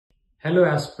Hello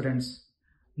aspirants.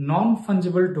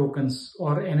 Non-fungible tokens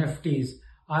or NFTs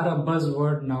are a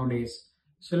buzzword nowadays.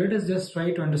 So let us just try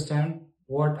to understand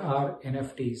what are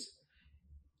NFTs.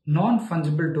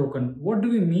 Non-fungible token. What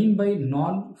do we mean by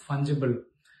non-fungible?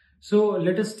 So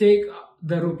let us take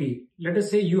the rupee. Let us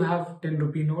say you have 10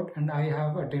 rupee note and I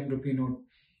have a 10 rupee note.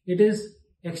 It is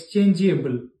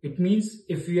exchangeable. It means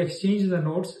if we exchange the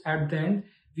notes at the end,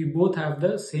 we both have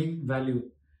the same value.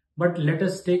 But let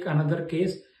us take another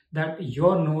case that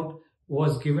your note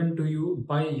was given to you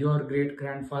by your great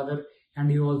grandfather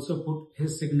and you also put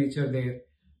his signature there.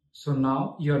 So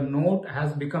now your note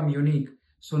has become unique.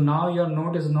 So now your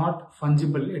note is not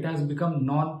fungible. It has become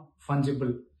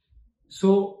non-fungible.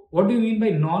 So what do you mean by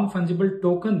non-fungible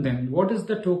token then? What is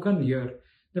the token here?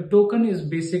 The token is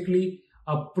basically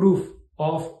a proof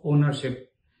of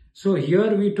ownership. So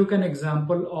here we took an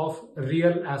example of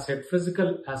real asset,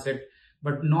 physical asset,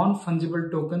 but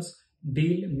non-fungible tokens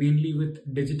deal mainly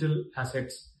with digital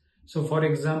assets. So for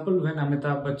example, when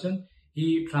Amitabh Bachchan,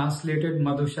 he translated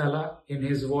Madhushala in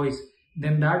his voice,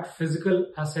 then that physical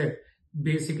asset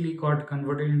basically got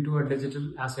converted into a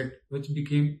digital asset, which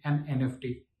became an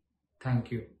NFT.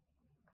 Thank you.